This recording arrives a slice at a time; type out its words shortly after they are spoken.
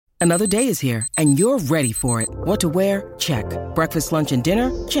Another day is here, and you're ready for it. What to wear? Check. Breakfast, lunch, and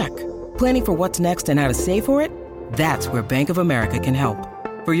dinner? Check. Planning for what's next and how to save for it? That's where Bank of America can help.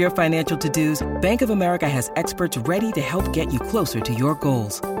 For your financial to-dos, Bank of America has experts ready to help get you closer to your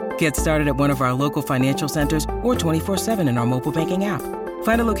goals. Get started at one of our local financial centers or 24/7 in our mobile banking app.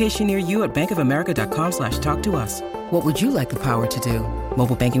 Find a location near you at bankofamerica.com/talktous. What would you like the power to do?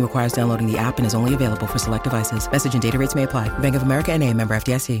 Mobile banking requires downloading the app and is only available for select devices. Message and data rates may apply. Bank of America N.A., member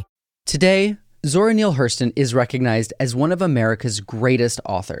FDIC. Today, Zora Neale Hurston is recognized as one of America's greatest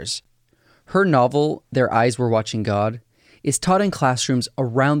authors. Her novel, Their Eyes Were Watching God, is taught in classrooms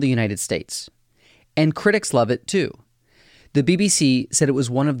around the United States. And critics love it too. The BBC said it was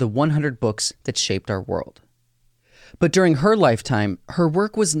one of the 100 books that shaped our world. But during her lifetime, her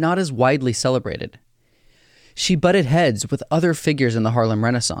work was not as widely celebrated. She butted heads with other figures in the Harlem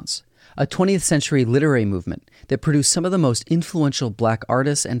Renaissance, a 20th century literary movement that produced some of the most influential Black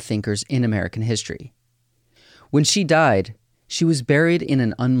artists and thinkers in American history. When she died, she was buried in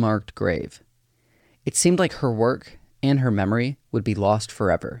an unmarked grave. It seemed like her work and her memory would be lost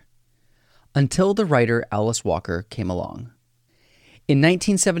forever, until the writer Alice Walker came along. In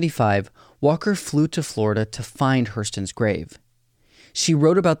 1975, Walker flew to Florida to find Hurston's grave. She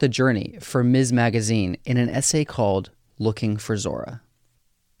wrote about the journey for Ms. Magazine in an essay called Looking for Zora.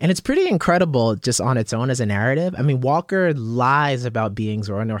 And it's pretty incredible just on its own as a narrative. I mean, Walker lies about being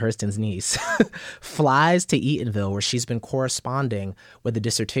Zora Neale Hurston's niece, flies to Eatonville, where she's been corresponding with a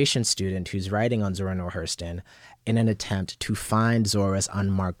dissertation student who's writing on Zora Neale Hurston in an attempt to find Zora's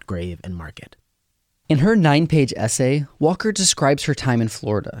unmarked grave and mark it. In her 9-page essay, Walker describes her time in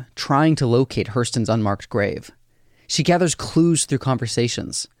Florida, trying to locate Hurston's unmarked grave. She gathers clues through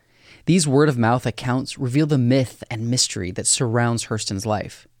conversations. These word-of-mouth accounts reveal the myth and mystery that surrounds Hurston's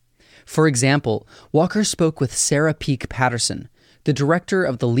life. For example, Walker spoke with Sarah Peake Patterson, the director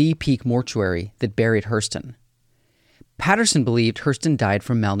of the Lee Peake Mortuary that buried Hurston. Patterson believed Hurston died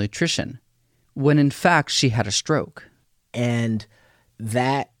from malnutrition, when in fact she had a stroke. And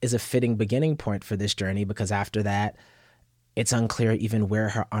that is a fitting beginning point for this journey, because after that, it's unclear even where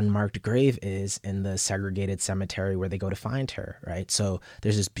her unmarked grave is in the segregated cemetery where they go to find her, right? So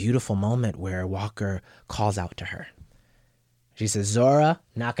there's this beautiful moment where Walker calls out to her. She says, "Zora,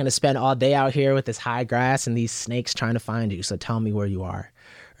 not going to spend all day out here with this high grass and these snakes trying to find you, so tell me where you are,"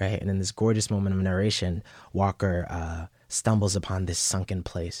 right? And in this gorgeous moment of narration, Walker stumbles upon this sunken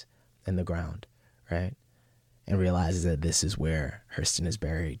place in the ground, right? And realizes that this is where Hurston is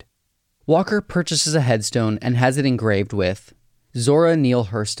buried. Walker purchases a headstone and has it engraved with Zora Neale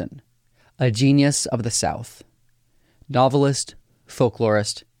Hurston, a genius of the South, novelist,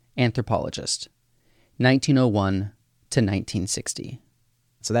 folklorist, anthropologist, 1901 to 1960.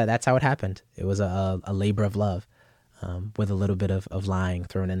 So that's how it happened. It was a labor of love, with a little bit of lying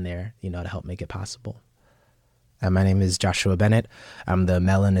thrown in there, to help make it possible. My name is Joshua Bennett. I'm the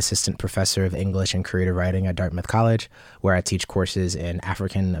Mellon Assistant Professor of English and Creative Writing at Dartmouth College, where I teach courses in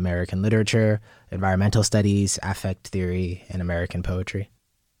African American literature, environmental studies, affect theory, and American poetry.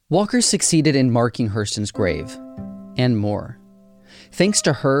 Walker succeeded in marking Hurston's grave, and more. Thanks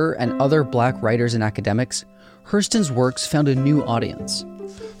to her and other Black writers and academics, Hurston's works found a new audience.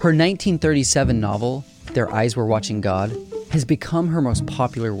 Her 1937 novel, Their Eyes Were Watching God, has become her most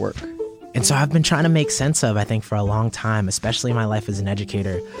popular work. And so I've been trying to make sense of, I think, for a long time, especially in my life as an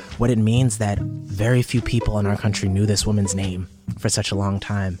educator, what it means that very few people in our country knew this woman's name for such a long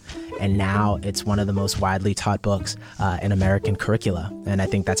time. And now it's one of the most widely taught books in American curricula. And I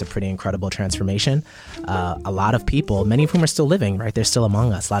think that's a pretty incredible transformation. A lot of people, many of whom are still living, right? They're still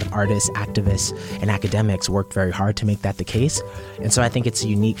among us. A lot of artists, activists, and academics worked very hard to make that the case. And so I think it's a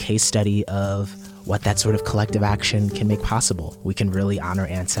unique case study of what that sort of collective action can make possible. We can really honor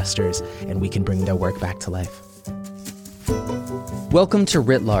ancestors, and we can bring their work back to life. Welcome to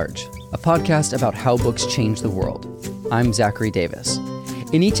Writ Large, a podcast about how books change the world. I'm Zachary Davis.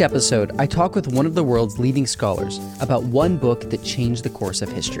 In each episode, I talk with one of the world's leading scholars about one book that changed the course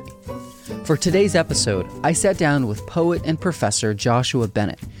of history. For today's episode, I sat down with poet and professor Joshua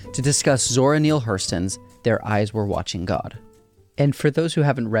Bennett to discuss Zora Neale Hurston's Their Eyes Were Watching God. And for those who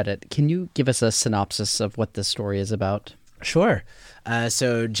haven't read it, can you give us a synopsis of what this story is about? Sure.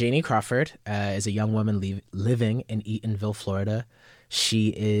 So Janie Crawford is a young woman living in Eatonville, Florida. She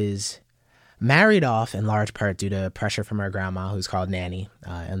is married off in large part due to pressure from her grandma, who's called Nanny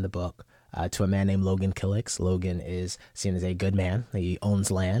in the book, to a man named Logan Killicks. Logan is seen as a good man. He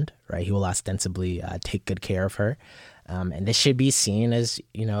owns land, right? He will ostensibly take good care of her. And this should be seen as,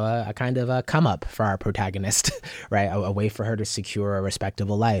 a kind of a come up for our protagonist, right? A way for her to secure a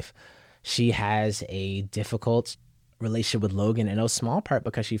respectable life. She has a difficult relationship with Logan in no small part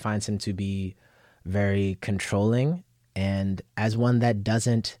because she finds him to be very controlling, and as one that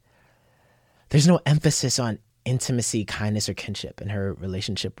there's no emphasis on intimacy, kindness, or kinship in her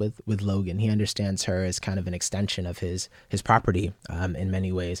relationship with Logan. He understands her as kind of an extension of his property in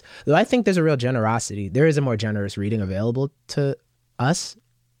many ways. Though I think there's a real generosity. There is a more generous reading available to us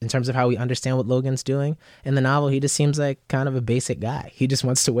in terms of how we understand what Logan's doing. In the novel, he just seems like kind of a basic guy. He just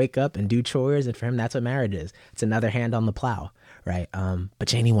wants to wake up and do chores, and for him, that's what marriage is. It's another hand on the plow, right? But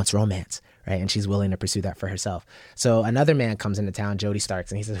Janie wants romance, right? And she's willing to pursue that for herself. So another man comes into town, Jody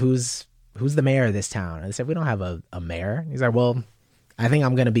Starks, and he says, who's the mayor of this town? And they said, we don't have a mayor. He's like, well, I think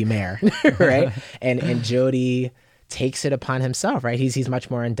I'm going to be mayor, right? And Jody takes it upon himself, right? He's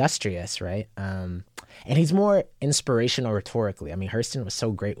much more industrious, right? And he's more inspirational rhetorically. I mean, Hurston was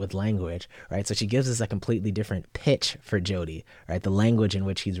so great with language, right? So she gives us a completely different pitch for Jody, right? The language in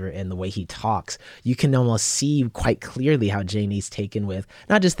which he's written, the way he talks. You can almost see quite clearly how Janie's taken with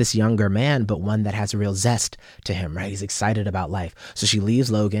not just this younger man, but one that has a real zest to him, right? He's excited about life. So she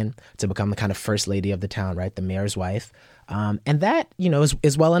leaves Logan to become the kind of first lady of the town, right? The mayor's wife. And that,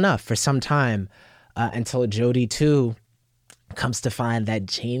 is well enough for some time until Jody, too, comes to find that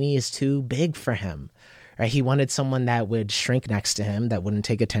Janie is too big for him. Right? He wanted someone that would shrink next to him, that wouldn't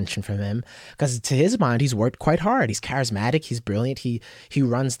take attention from him, because to his mind, he's worked quite hard. He's charismatic. He's brilliant. He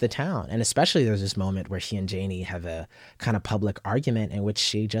runs the town. And especially there's this moment where he and Janie have a kind of public argument in which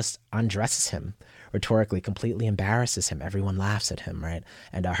she just undresses him rhetorically, completely embarrasses him. Everyone laughs at him, right?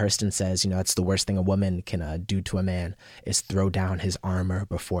 And Hurston says, that's the worst thing a woman can do to a man is throw down his armor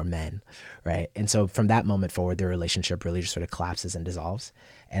before men, right? And so from that moment forward, their relationship really just sort of collapses and dissolves.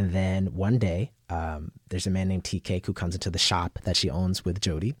 And then one day, there's a man named Tea Cake who comes into the shop that she owns with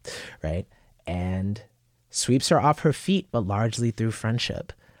Jody, right? And sweeps her off her feet, but largely through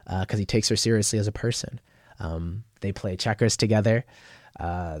friendship, because he takes her seriously as a person. They play checkers together.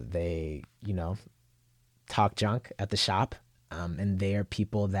 They, talk junk at the shop. And they are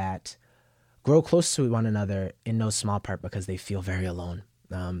people that grow close to one another in no small part because they feel very alone.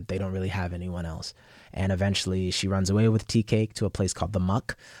 They don't really have anyone else. And eventually she runs away with Tea Cake to a place called The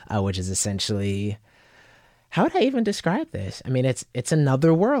Muck, which is essentially, how would I even describe this? I mean, it's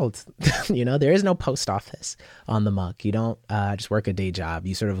another world. There is no post office on The Muck. You don't just work a day job.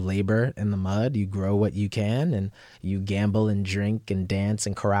 You sort of labor in the mud. You grow what you can, and you gamble and drink and dance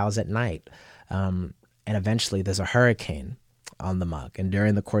and carouse at night. And eventually there's a hurricane on The Muck. And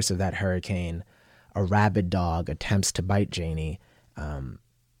during the course of that hurricane, a rabid dog attempts to bite Janie.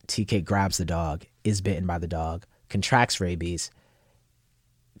 Tea Cake grabs the dog, is bitten by the dog, contracts rabies,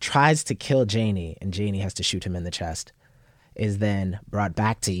 tries to kill Janie, and Janie has to shoot him in the chest, is then brought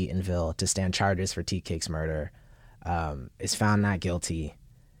back to Eatonville to stand charges for Tea Cake's murder, is found not guilty,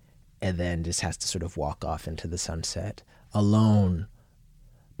 and then just has to sort of walk off into the sunset alone,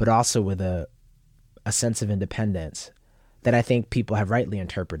 but also with a sense of independence that I think people have rightly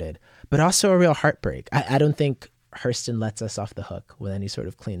interpreted, but also a real heartbreak. I don't think Hurston lets us off the hook with any sort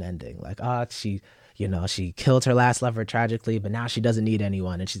of clean ending. Like, she killed her last lover tragically, but now she doesn't need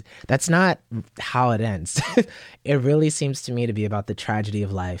anyone. And that's not how it ends. It really seems to me to be about the tragedy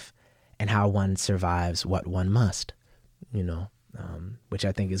of life and how one survives what one must, which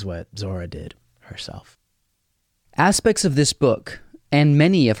I think is what Zora did herself. Aspects of this book, and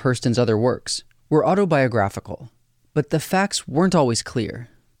many of Hurston's other works, were autobiographical, but the facts weren't always clear.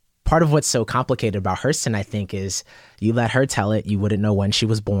 Part of what's so complicated about Hurston, I think, is you let her tell it, you wouldn't know when she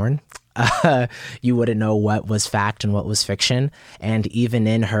was born. You wouldn't know what was fact and what was fiction. And even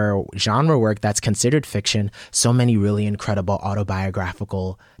in her genre work that's considered fiction, so many really incredible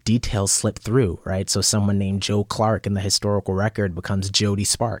autobiographical details slip through, right? So someone named Joe Clark in the historical record becomes Jody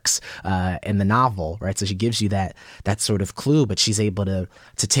Sparks in the novel, right? So she gives you that sort of clue, but she's able to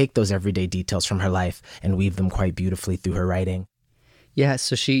take those everyday details from her life and weave them quite beautifully through her writing. Yeah,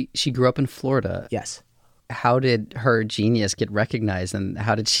 so she grew up in Florida. Yes. How did her genius get recognized, and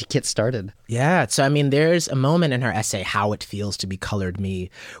how did she get started? Yeah, so I mean, there's a moment in her essay, How It Feels to Be Colored Me,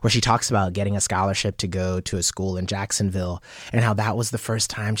 where she talks about getting a scholarship to go to a school in Jacksonville and how that was the first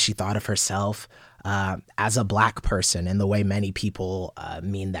time she thought of herself as a Black person in the way many people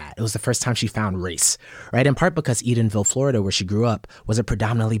mean that. It was the first time she found race, right? In part because Eatonville, Florida, where she grew up, was a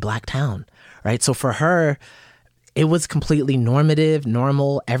predominantly Black town, right? So for her, it was completely normative,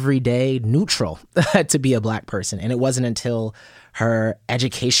 normal, everyday, neutral to be a Black person. And it wasn't until her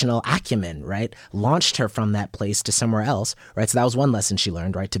educational acumen, right, launched her from that place to somewhere else, right? So that was one lesson she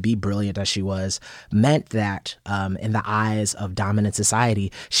learned, right? To be brilliant as she was meant that in the eyes of dominant society,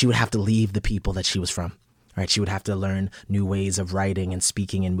 she would have to leave the people that she was from, right? She would have to learn new ways of writing and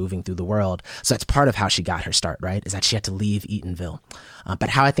speaking and moving through the world. So that's part of how she got her start, right? Is that she had to leave Eatonville. But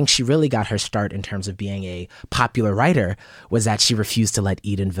how I think she really got her start in terms of being a popular writer was that she refused to let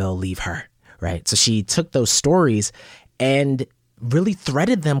Eatonville leave her, right? So she took those stories and really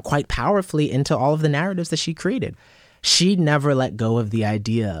threaded them quite powerfully into all of the narratives that she created. She never let go of the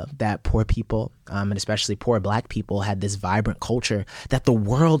idea that poor people, and especially poor Black people, had this vibrant culture that the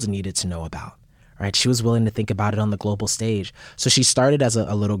world needed to know about. Right? She was willing to think about it on the global stage. So she started as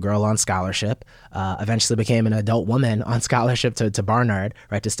a little girl on scholarship, eventually became an adult woman on scholarship to Barnard,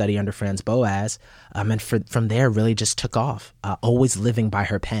 right, to study under Franz Boas, and from there really just took off, always living by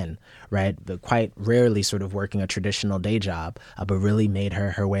her pen, right, but quite rarely sort of working a traditional day job, but really made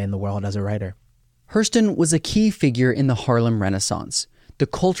her way in the world as a writer. Hurston was a key figure in the Harlem Renaissance, the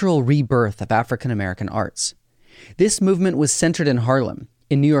cultural rebirth of African American arts. This movement was centered in Harlem,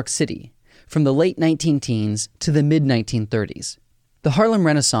 in New York City, from the late 19-teens to the mid-1930s. The Harlem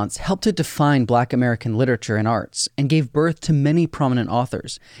Renaissance helped to define Black American literature and arts and gave birth to many prominent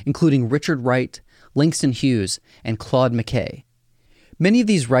authors, including Richard Wright, Langston Hughes, and Claude McKay. Many of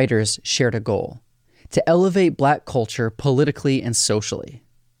these writers shared a goal: to elevate Black culture politically and socially.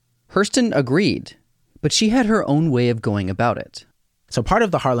 Hurston agreed, but she had her own way of going about it. So part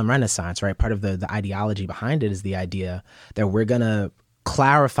of the Harlem Renaissance, right, part of the ideology behind it is the idea that we're going to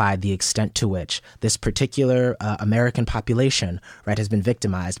clarify the extent to which this particular American population, right, has been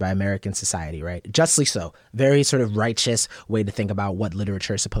victimized by American society, right? Justly so. Very sort of righteous way to think about what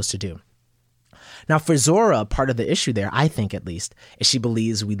literature is supposed to do. Now, for Zora, part of the issue there, I think at least, is she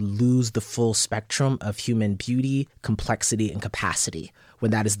believes we lose the full spectrum of human beauty, complexity, and capacity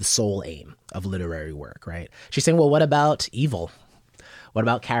when that is the sole aim of literary work, right? She's saying, well, what about evil? What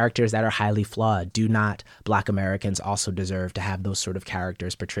about characters that are highly flawed? Do not Black Americans also deserve to have those sort of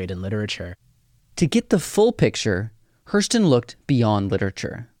characters portrayed in literature? To get the full picture, Hurston looked beyond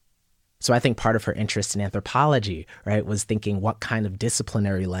literature. So I think part of her interest in anthropology, right, was thinking what kind of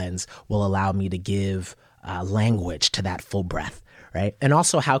disciplinary lens will allow me to give language to that full breadth, right? And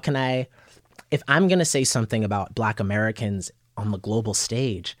also how can I, if I'm going to say something about Black Americans on the global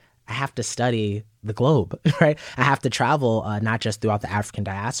stage, I have to study the globe, right? I have to travel not just throughout the African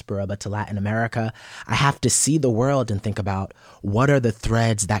diaspora, but to Latin America. I have to see the world and think about what are the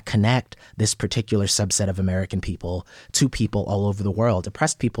threads that connect this particular subset of American people to people all over the world.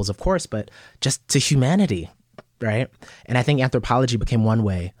 Oppressed peoples, of course, but just to humanity, right? And I think anthropology became one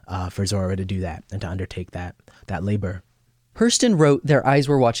way for Zora to do that and to undertake that labor. Hurston wrote Their Eyes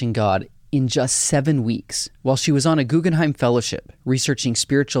Were Watching God in just 7 weeks, while she was on a Guggenheim Fellowship researching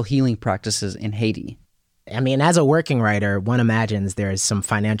spiritual healing practices in Haiti. I mean, as a working writer, one imagines there's some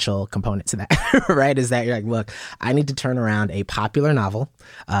financial component to that, right? Is that you're like, look, I need to turn around a popular novel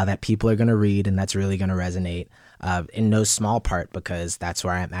that people are going to read and that's really going to resonate in no small part because that's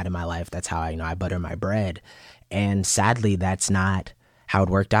where I'm at in my life. That's how I butter my bread. And sadly, that's not how it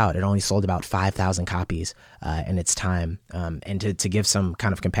worked out. It only sold about 5,000 copies in its time. And to give some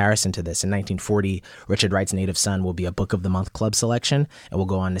kind of comparison to this, in 1940, Richard Wright's Native Son will be a Book of the Month Club selection and will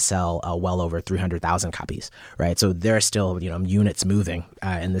go on to sell well over 300,000 copies, right? So there are still, units moving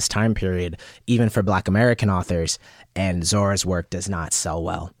in this time period, even for Black American authors, and Zora's work does not sell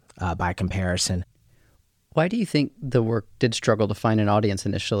well by comparison. Why do you think the work did struggle to find an audience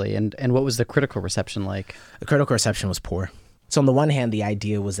initially, and what was the critical reception like? The critical reception was poor. So on the one hand, the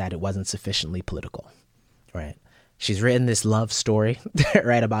idea was that it wasn't sufficiently political, right? She's written this love story,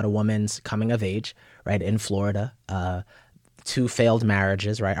 right, about a woman's coming of age, right, in Florida, 2 failed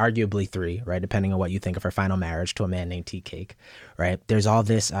marriages, right, arguably 3, right, depending on what you think of her final marriage to a man named Tea Cake, right? There's all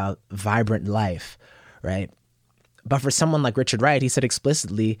this vibrant life, right? But for someone like Richard Wright, he said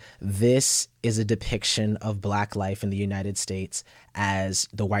explicitly, this is a depiction of Black life in the United States as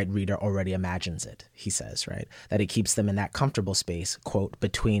the white reader already imagines it, he says, right? That it keeps them in that comfortable space, quote,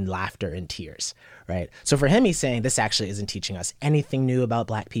 between laughter and tears, right? So for him, he's saying this actually isn't teaching us anything new about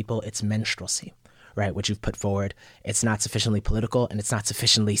Black people. It's minstrelsy, right? What you've put forward. It's not sufficiently political and it's not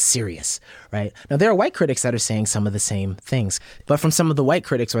sufficiently serious, right? Now, there are white critics that are saying some of the same things, but from some of the white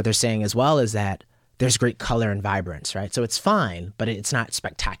critics, what they're saying as well is that there's great color and vibrance, right? So it's fine, but it's not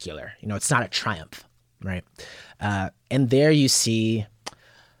spectacular. It's not a triumph, right? And there you see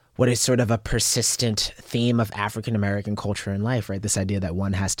what is sort of a persistent theme of African-American culture and life, right? This idea that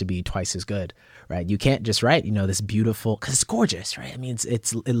one has to be twice as good, right? You can't just write, this beautiful, because it's gorgeous, right? I mean,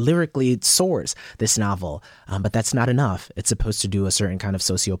 it lyrically soars, this novel, but that's not enough. It's supposed to do a certain kind of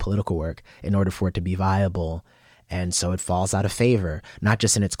socio-political work in order for it to be viable. And so it falls out of favor, not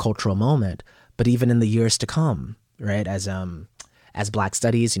just in its cultural moment, but even in the years to come, right? As as Black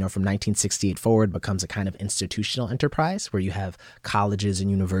Studies, from 1968 forward, becomes a kind of institutional enterprise where you have colleges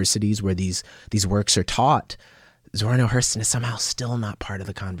and universities where these works are taught, Zora Neale Hurston is somehow still not part of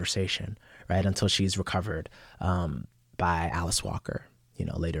the conversation, right? Until she's recovered by Alice Walker,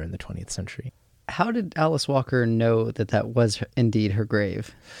 later in the 20th century. How did Alice Walker know that was indeed her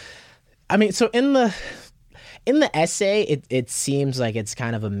grave? I mean, so in the essay, it seems like it's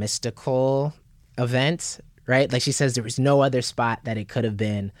kind of a mystical event, right? Like she says there was no other spot that it could have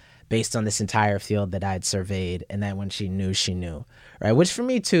been based on this entire field that I'd surveyed, and that when she knew, right? Which for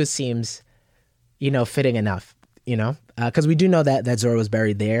me too seems, fitting enough, because we do know that Zora was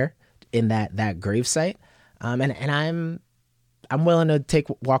buried there in that gravesite, and I'm willing to take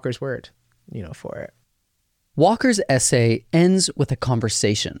Walker's word, for it. Walker's essay ends with a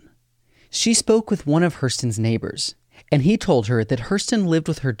conversation. She spoke with one of Hurston's neighbors, and he told her that Hurston lived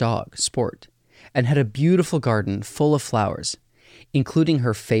with her dog, Sport, and had a beautiful garden full of flowers, including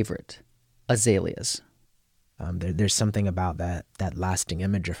her favorite, azaleas. There's something about that lasting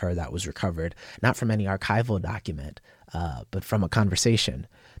image of her that was recovered, not from any archival document, but from a conversation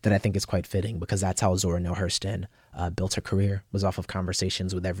that I think is quite fitting, because that's how Zora Neale Hurston built her career, was off of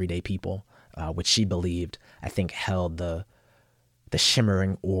conversations with everyday people, which she believed, I think, held the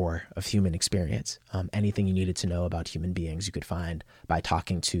shimmering ore of human experience. Anything you needed to know about human beings you could find by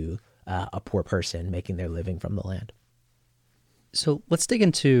talking to a poor person making their living from the land. So let's dig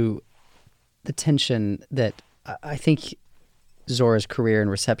into the tension that I think Zora's career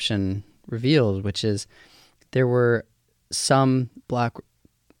and reception revealed, which is there were some Black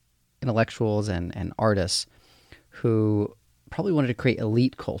intellectuals and artists who probably wanted to create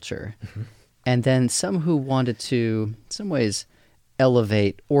elite culture, and then some who wanted to, in some ways,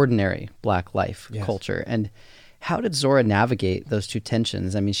 elevate ordinary Black life culture. And how did Zora navigate those two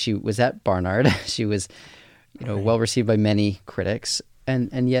tensions? I mean, she was at Barnard. She was, well received by many critics,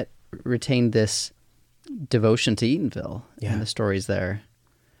 and yet retained this devotion to Eatonville and the stories there.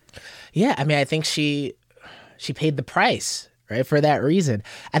 Yeah, I mean, I think she paid the price, right, for that reason.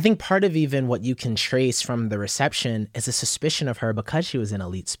 I think part of even what you can trace from the reception is a suspicion of her because she was in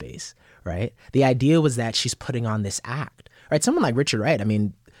elite space, right? The idea was that she's putting on this act, right? Someone like Richard Wright, I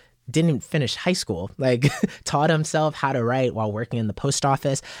mean, didn't even finish high school, taught himself how to write while working in the post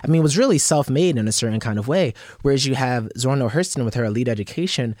office. I mean, was really self-made in a certain kind of way. Whereas you have Zora Neale Hurston with her elite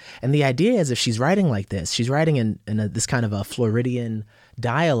education. And the idea is if she's writing like this, she's writing in this kind of a Floridian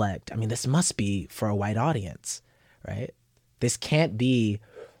dialect. I mean, this must be for a white audience, right? This can't be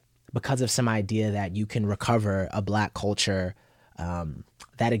because of some idea that you can recover a Black culture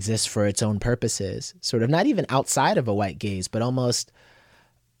that exists for its own purposes, sort of not even outside of a white gaze, but almost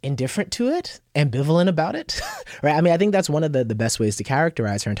indifferent to it, ambivalent about it, right? I mean, I think that's one of the best ways to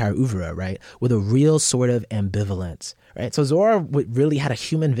characterize her entire oeuvre, right? With a real sort of ambivalence, right? So Zora really had a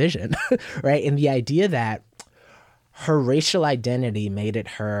human vision, right? And the idea that her racial identity made it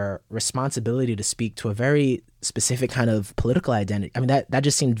her responsibility to speak to a very specific kind of political identity. I mean, that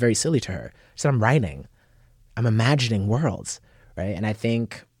just seemed very silly to her. She said, I'm writing, I'm imagining worlds, right? And I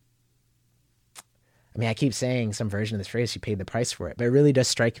think, I keep saying some version of this phrase, she paid the price for it, but it really does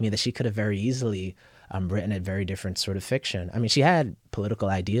strike me that she could have very easily written a very different sort of fiction. I mean, she had political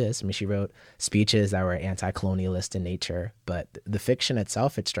ideas. I mean, she wrote speeches that were anti-colonialist in nature, but the fiction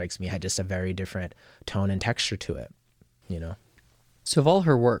itself, it strikes me, had just a very different tone and texture to it, So of all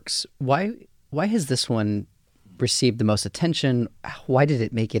her works, why has this one received the most attention? Why did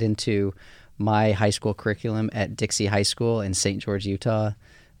it make it into my high school curriculum at Dixie High School in St. George, Utah?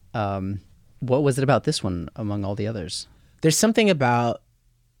 What was it about this one among all the others? There's something about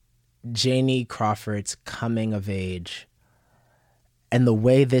Janie Crawford's coming of age and the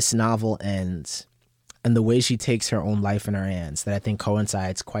way this novel ends and the way she takes her own life in her hands that I think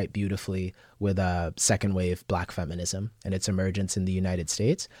coincides quite beautifully with second wave Black feminism and its emergence in the United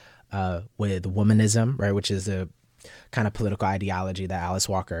States, with womanism, right, which is a kind of political ideology that Alice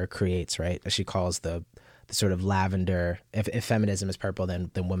Walker creates, right, that she calls the sort of lavender. If feminism is purple, then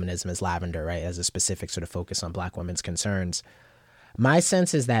womanism is lavender, right, as a specific sort of focus on Black women's concerns. My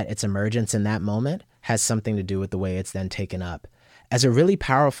sense is that its emergence in that moment has something to do with the way it's then taken up as a really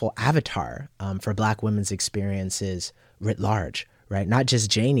powerful avatar for Black women's experiences writ large, right? Not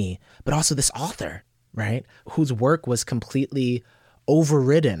just Janie, but also this author, right, whose work was completely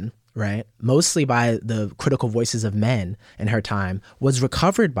overridden, right, mostly by the critical voices of men in her time, was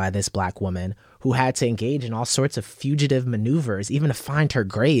recovered by this Black woman who had to engage in all sorts of fugitive maneuvers, even to find her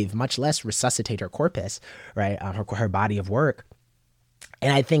grave, much less resuscitate her corpus, right, her body of work.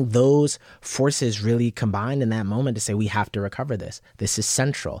 And I think those forces really combined in that moment to say, we have to recover this. This is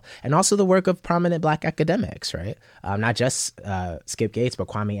central. And also the work of prominent Black academics, right? Not just Skip Gates, but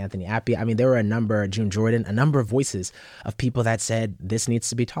Kwame Anthony Appiah. I mean, there were a number, June Jordan, a number of voices of people that said this needs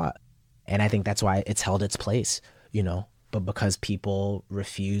to be taught. And I think that's why it's held its place, but because people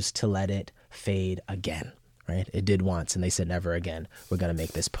refuse to let it fade again, right? It did once, and they said never again. We're going to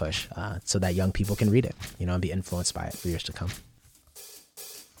make this push so that young people can read it, and be influenced by it for years to come.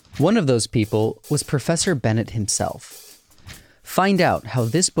 One of those people was Professor Bennett himself. Find out how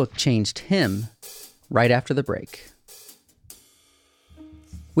this book changed him right after the break.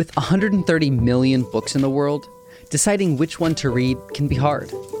 With 130 million books in the world, deciding which one to read can be hard.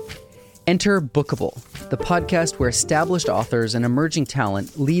 Enter Bookable, the podcast where established authors and emerging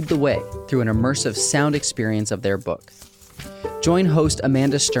talent lead the way through an immersive sound experience of their book. Join host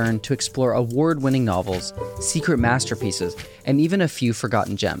Amanda Stern to explore award-winning novels, secret masterpieces, and even a few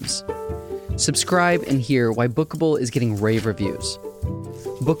forgotten gems. Subscribe and hear why Bookable is getting rave reviews.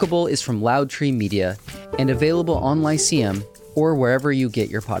 Bookable is from Loudtree Media and available on Lyceum or wherever you get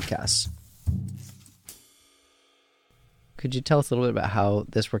your podcasts. Could you tell us a little bit about how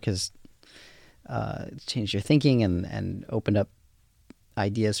this work has changed your thinking and opened up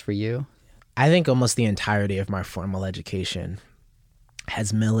ideas for you? I think almost the entirety of my formal education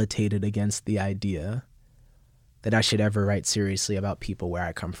has militated against the idea that I should ever write seriously about people where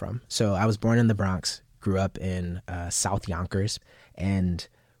I come from. So I was born in the Bronx, grew up in South Yonkers, and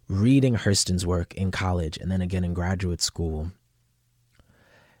reading Hurston's work in college and then again in graduate school,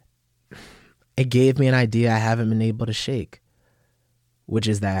 it gave me an idea I haven't been able to shake, which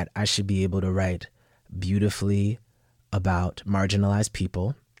is that I should be able to write beautifully about marginalized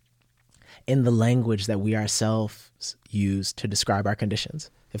people in the language that we ourselves use to describe our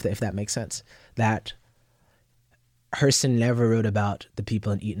conditions, if that makes sense. That Hurston never wrote about the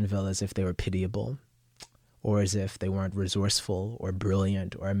people in Eatonville as if they were pitiable, or as if they weren't resourceful or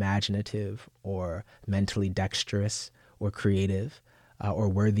brilliant or imaginative or mentally dexterous or creative or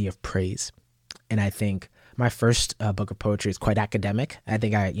worthy of praise. And I think my first book of poetry is quite academic. I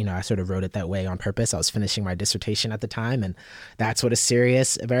think I sort of wrote it that way on purpose. I was finishing my dissertation at the time, and that's what a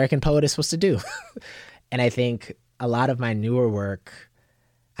serious American poet is supposed to do. And I think a lot of my newer work,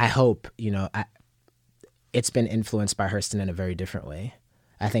 I hope, it's been influenced by Hurston in a very different way.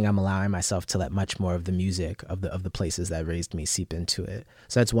 I think I'm allowing myself to let much more of the music of the places that raised me seep into it.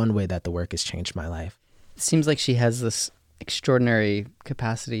 So that's one way that the work has changed my life. It seems like she has this extraordinary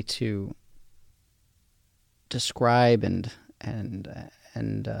capacity to describe and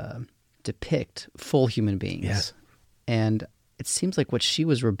depict full human beings. Yes. And it seems like what she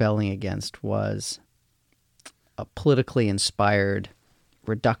was rebelling against was a politically inspired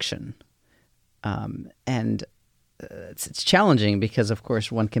reduction. And it's challenging because, of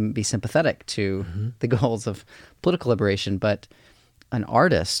course, one can be sympathetic to the goals of political liberation, but an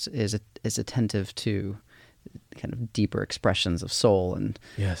artist is attentive to kind of deeper expressions of soul and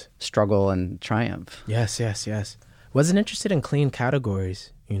struggle and triumph. Yes. Wasn't interested in clean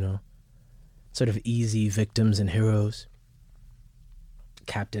categories, sort of easy victims and heroes,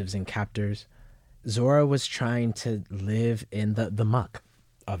 captives and captors. Zora was trying to live in the muck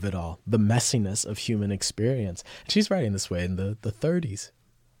of it all, the messiness of human experience. She's writing this way in the 30s.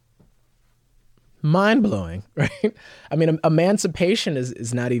 Mind-blowing, right? I mean, emancipation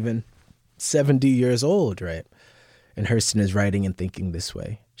is not even 70 years old, right? And Hurston is writing and thinking this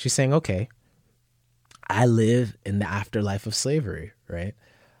way. She's saying, okay, I live in the afterlife of slavery, right?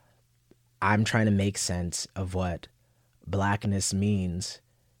 I'm trying to make sense of what Blackness means,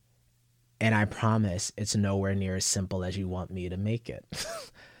 and I promise it's nowhere near as simple as you want me to make it.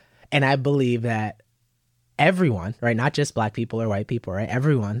 And I believe that everyone, right, not just Black people or white people, right,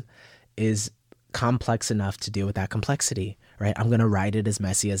 everyone is complex enough to deal with that complexity, right? I'm going to write it as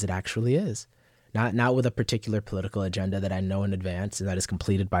messy as it actually is. Not with a particular political agenda that I know in advance and that is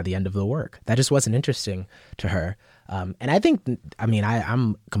completed by the end of the work. That just wasn't interesting to her. And I think,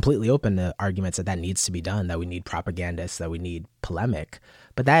 I'm completely open to arguments that needs to be done, that we need propagandists, that we need polemic.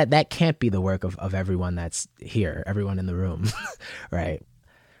 But that can't be the work of everyone that's here, everyone in the room, right?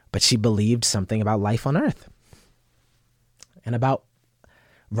 But she believed something about life on Earth and about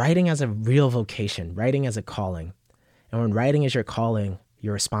writing as a real vocation, writing as a calling. And when writing is your calling,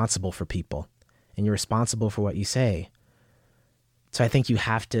 you're responsible for people and you're responsible for what you say. So I think you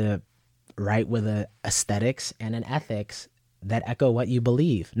have to write with an aesthetics and an ethics that echo what you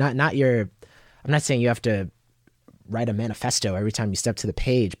believe. I'm not saying you have to write a manifesto every time you step to the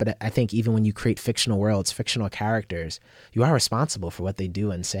page, but I think even when you create fictional worlds, fictional characters, you are responsible for what they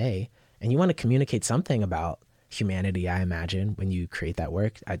do and say. And you want to communicate something about humanity, I imagine, when you create that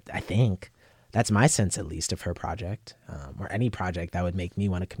work. I think that's my sense, at least, of her project, or any project that would make me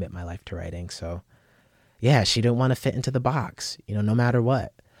want to commit my life to writing. So yeah, she didn't want to fit into the box, no matter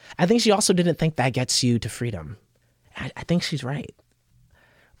what. I think she also didn't think that gets you to freedom. I think she's right.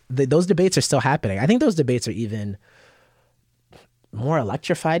 Those debates are still happening. I think those debates are even more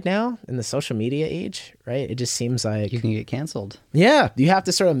electrified now in the social media age, right? It just seems like You can get canceled. yeah, you have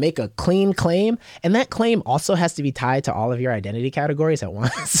to sort of make a clean claim. And that claim also has to be tied to all of your identity categories at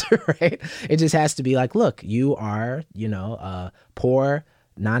once, right? It just has to be like, look, you are, a poor,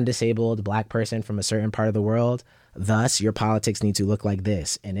 non-disabled Black person from a certain part of the world. Thus, your politics need to look like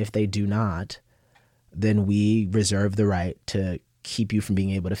this. And if they do not, then we reserve the right to keep you from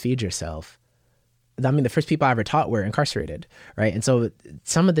being able to feed yourself. I mean, the first people I ever taught were incarcerated, right? And so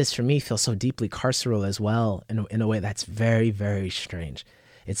some of this for me feels so deeply carceral as well, in a way that's very, very strange.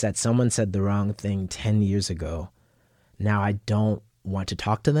 It's that someone said the wrong thing 10 years ago. Now I don't want to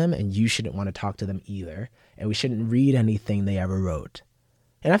talk to them, and you shouldn't want to talk to them either. And we shouldn't read anything they ever wrote.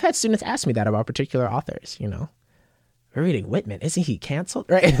 And I've had students ask me that about particular authors, We're reading Whitman. Isn't he canceled?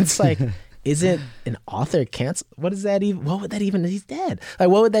 Right? And it's like, isn't an author canceled? What would that even, he's dead. Like,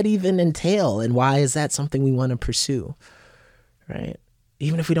 what would that even entail? And why is that something we want to pursue? Right?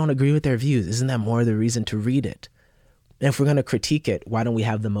 Even if we don't agree with their views, isn't that more the reason to read it? And if we're going to critique it, why don't we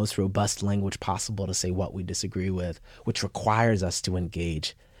have the most robust language possible to say what we disagree with, which requires us to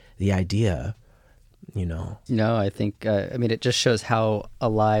engage the idea, No, I think, it just shows how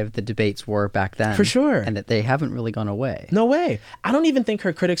alive the debates were back then. For sure. And that they haven't really gone away. No way. I don't even think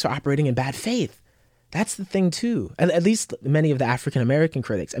her critics are operating in bad faith. That's the thing, too. At least many of the African-American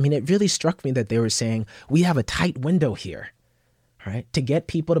critics. It really struck me that they were saying, we have a tight window here, right? To get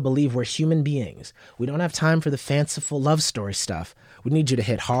people to believe we're human beings. We don't have time for the fanciful love story stuff. We need you to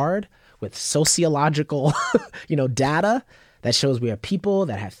hit hard with sociological, data that shows we are people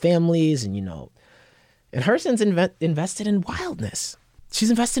that have families and, And Hurston's invested in wildness. She's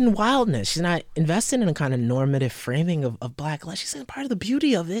invested in wildness. She's not invested in a kind of normative framing of Black life. She's saying part of the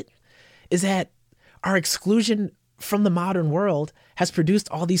beauty of it is that our exclusion from the modern world has produced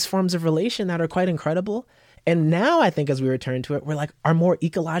all these forms of relation that are quite incredible. And now I think as we return to it, we're like, are more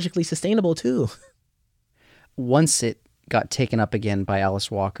ecologically sustainable too. Once it got taken up again by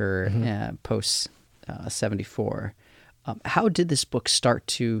Alice Walker post 74, how did this book start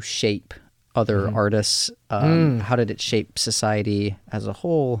to shape other artists? How did it shape society as a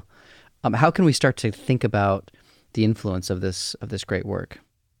whole? How can we start to think about the influence of this great work?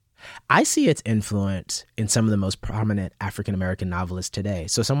 I see its influence in some of the most prominent African-American novelists today.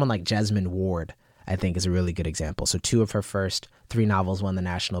 So someone like Jesmyn Ward, I think, is a really good example. So 2 of her first 3 novels won the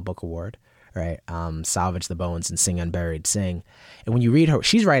National Book Award, right? Salvage the Bones and Sing Unburied Sing. And when you read her,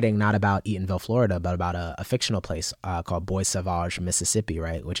 she's writing not about Eatonville, Florida, but about a fictional place called Bois Sauvage, Mississippi,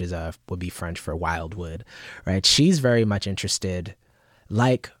 right? Which is would be French for wildwood, right? She's very much interested,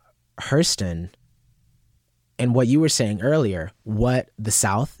 like Hurston, in what you were saying earlier, what the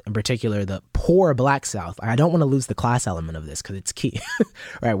South, in particular the poor Black South, I don't want to lose the class element of this because it's key,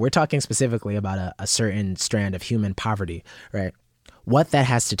 right? We're talking specifically about a certain strand of human poverty, right? What that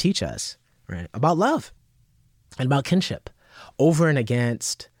has to teach us, right? About love and about kinship over and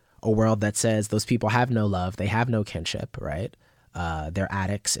against a world that says those people have no love, they have no kinship, right? They're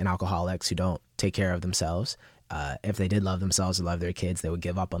addicts and alcoholics who don't take care of themselves. If they did love themselves and love their kids, they would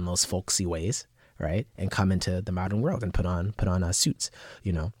give up on those folksy ways, right? And come into the modern world and put on suits,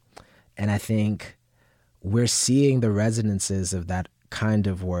 And I think we're seeing the resonances of that kind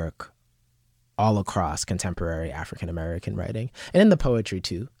of work all across contemporary African-American writing and in the poetry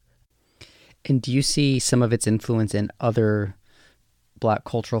too. And do you see some of its influence in other Black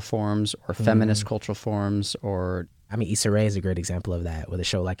cultural forms or feminist cultural forms? Or Issa Rae is a great example of that with a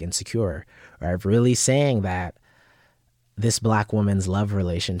show like Insecure, right? Really saying that this Black woman's love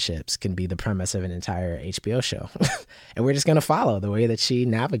relationships can be the premise of an entire HBO show. And we're just going to follow the way that she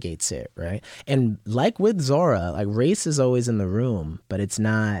navigates it, right? And like with Zora, like race is always in the room, but it's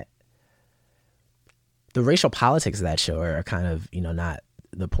not, the racial politics of that show are kind of, not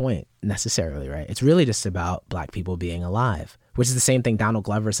the point necessarily, right? It's really just about Black people being alive, which is the same thing Donald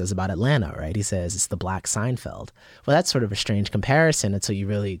Glover says about Atlanta, right? He says it's the Black Seinfeld. Well, that's sort of a strange comparison until you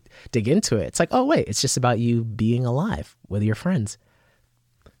really dig into it. It's like, oh, wait, it's just about you being alive with your friends.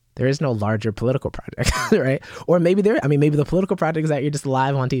 There is no larger political project, right? Or maybe maybe the political project is that you're just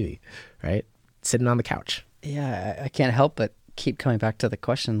alive on TV, right? Sitting on the couch. Yeah, I can't help but keep coming back to the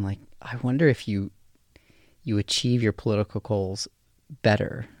question, like, I wonder if you achieve your political goals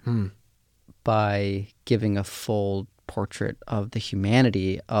better by giving a full portrait of the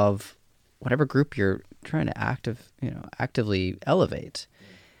humanity of whatever group you're actively elevate,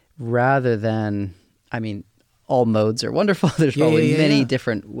 rather than, I mean, all modes are wonderful. There's probably many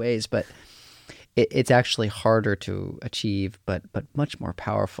different ways, but it's actually harder to achieve, but much more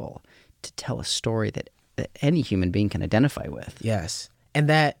powerful to tell a story that any human being can identify with. Yes.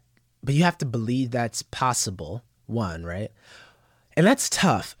 But you have to believe that's possible, one, right? And that's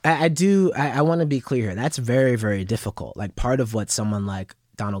tough. I want to be clear here. That's very, very difficult. Like, part of what someone like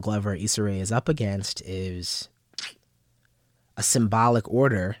Donald Glover or Issa Rae is up against is a symbolic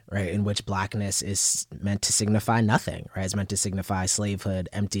order, right, in which blackness is meant to signify nothing, right? It's meant to signify slavehood,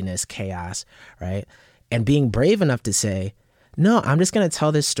 emptiness, chaos, right? And being brave enough to say, no, I'm just going to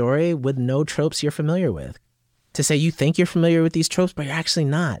tell this story with no tropes you're familiar with. To say you think you're familiar with these tropes, but you're actually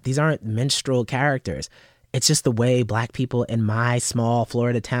not. These aren't minstrel characters. It's just the way Black people in my small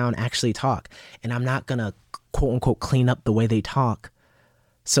Florida town actually talk. And I'm not going to, quote unquote, clean up the way they talk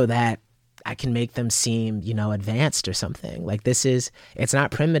so that I can make them seem, advanced or something. Like, it's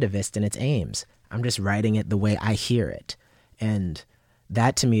not primitivist in its aims. I'm just writing it the way I hear it. And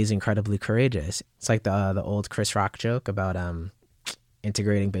that to me is incredibly courageous. It's like the old Chris Rock joke about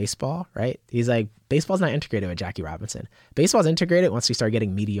integrating baseball, right? He's like, baseball's not integrated with Jackie Robinson. Baseball's integrated once we start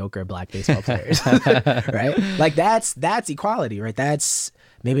getting mediocre Black baseball players, right? Like, that's equality, right? That's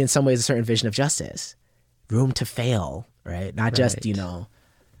maybe in some ways a certain vision of justice. Room to fail, right? Not just,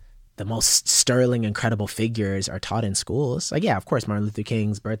 the most sterling, incredible figures are taught in schools. Like, yeah, of course, Martin Luther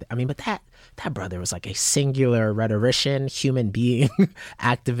King's birthday. I mean, but that brother was like a singular rhetorician, human being,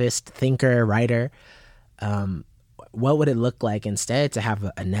 activist, thinker, writer. What would it look like instead to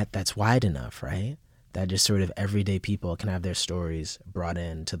have a net that's wide enough, right? That just sort of everyday people can have their stories brought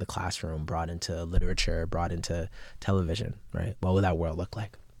into the classroom, brought into literature, brought into television, right? What would that world look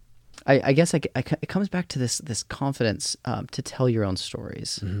like? I guess it comes back to this confidence to tell your own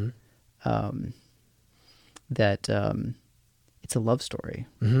stories. Mm-hmm. That it's a love story.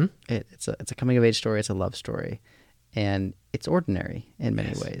 Mm-hmm. It's a coming of age story. It's a love story, and it's ordinary in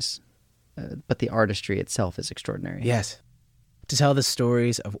many ways. But the artistry itself is extraordinary. Yes. To tell the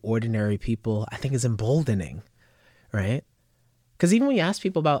stories of ordinary people, I think, is emboldening, right? Because even when you ask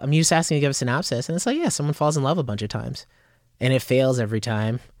people about, you just asking to give a synopsis, and it's like, yeah, someone falls in love a bunch of times, and it fails every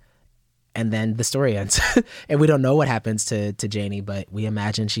time, and then the story ends. And we don't know what happens to Janie, but we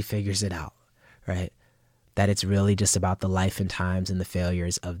imagine she figures it out, right? That it's really just about the life and times and the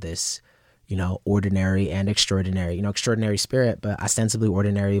failures of this, ordinary and extraordinary, extraordinary spirit, but ostensibly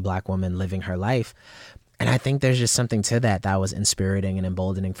ordinary Black woman living her life. And I think there's just something to that was inspiriting and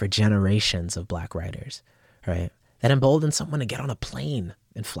emboldening for generations of Black writers, right? That emboldened someone to get on a plane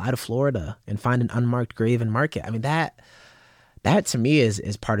and fly to Florida and find an unmarked grave and mark it. I mean, that to me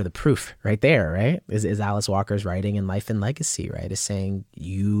is part of the proof right there, right? Is Alice Walker's writing in Life and Legacy, right? Is saying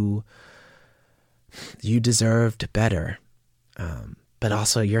you deserved better. But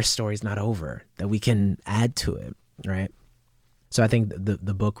also your story's not over, that we can add to it, right? So I think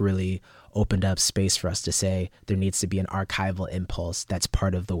the book really opened up space for us to say there needs to be an archival impulse that's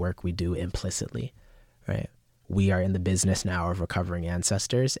part of the work we do implicitly, right? We are in the business now of recovering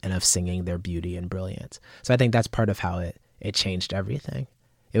ancestors and of singing their beauty and brilliance. So I think that's part of how it changed everything.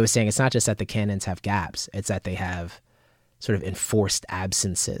 It was saying it's not just that the canons have gaps, it's that they have sort of enforced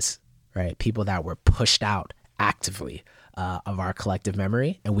absences, right? People that were pushed out actively of our collective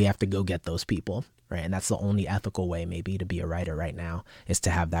memory, and we have to go get those people, right? And that's the only ethical way maybe to be a writer right now, is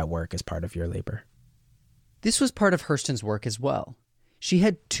to have that work as part of your labor. This was part of Hurston's work as well. She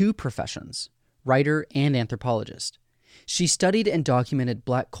had two professions, writer and anthropologist. She studied and documented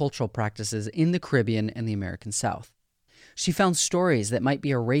Black cultural practices in the Caribbean and the American South. She found stories that might be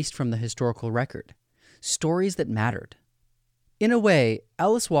erased from the historical record, stories that mattered. In a way,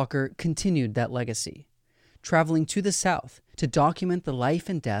 Alice Walker continued that legacy, traveling to the South to document the life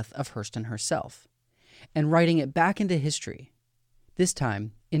and death of Hurston herself, and writing it back into history, this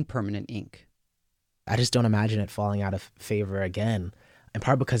time in permanent ink. I just don't imagine it falling out of favor again, in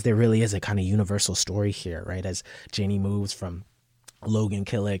part because there really is a kind of universal story here, right? As Janie moves from Logan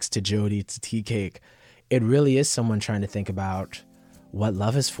Killicks to Jodi to Tea Cake, it really is someone trying to think about what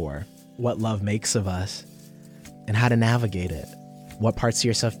love is for, what love makes of us, and how to navigate it. What parts of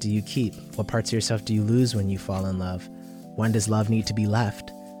yourself do you keep? What parts of yourself do you lose when you fall in love? When does love need to be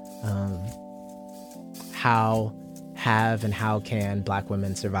left? How can Black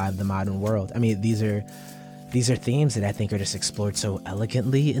women survive the modern world? I mean, these are themes that I think are just explored so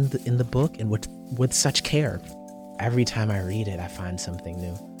elegantly in the book, and with such care. Every time I read it, I find something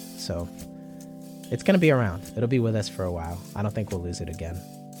new. So it's going to be around. It'll be with us for a while. I don't think we'll lose it again.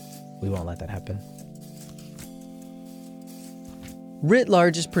 We won't let that happen. Writ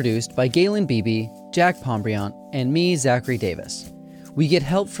Large is produced by Galen Beebe, Jack Pombriant, and me, Zachary Davis. We get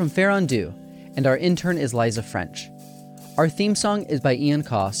help from Farron Du, and our intern is Liza French. Our theme song is by Ian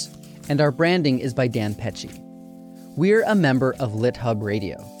Koss, and our branding is by Dan Pecci. We're a member of LitHub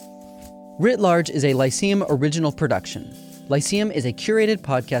Radio. Writ Large is a Lyceum original production. Lyceum is a curated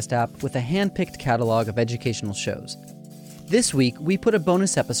podcast app with a hand-picked catalog of educational shows. This week, we put a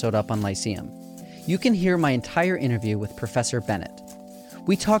bonus episode up on Lyceum. You can hear my entire interview with Professor Bennett.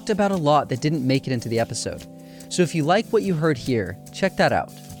 We talked about a lot that didn't make it into the episode, so if you like what you heard here, check that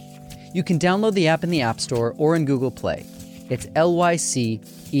out. You can download the app in the App Store or in Google Play. It's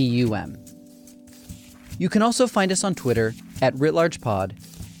LYCEUM. You can also find us on Twitter at WritLargePod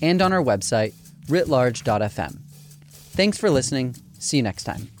and on our website, writlarge.fm. Thanks for listening. See you next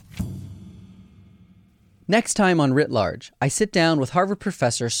time. Next time on Writ Large, I sit down with Harvard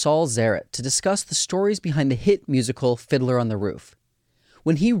professor Saul Zaret to discuss the stories behind the hit musical Fiddler on the Roof.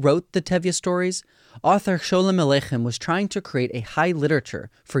 When he wrote the Tevye stories, author Sholem Aleichem was trying to create a high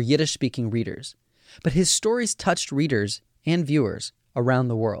literature for Yiddish-speaking readers, but his stories touched readers and viewers around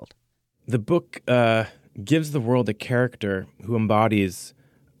the world. The book gives the world a character who embodies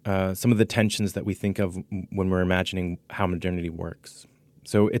some of the tensions that we think of when we're imagining how modernity works.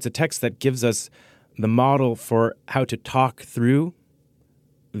 So it's a text that gives us the model for how to talk through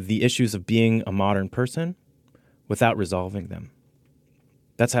the issues of being a modern person without resolving them.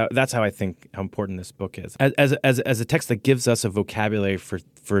 That's how I think how important this book is as a text that gives us a vocabulary for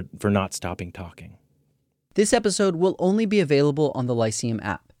not stopping talking. This episode will only be available on the Lyceum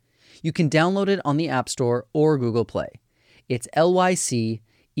app. You can download it on the App Store or Google Play. It's LYCEUM.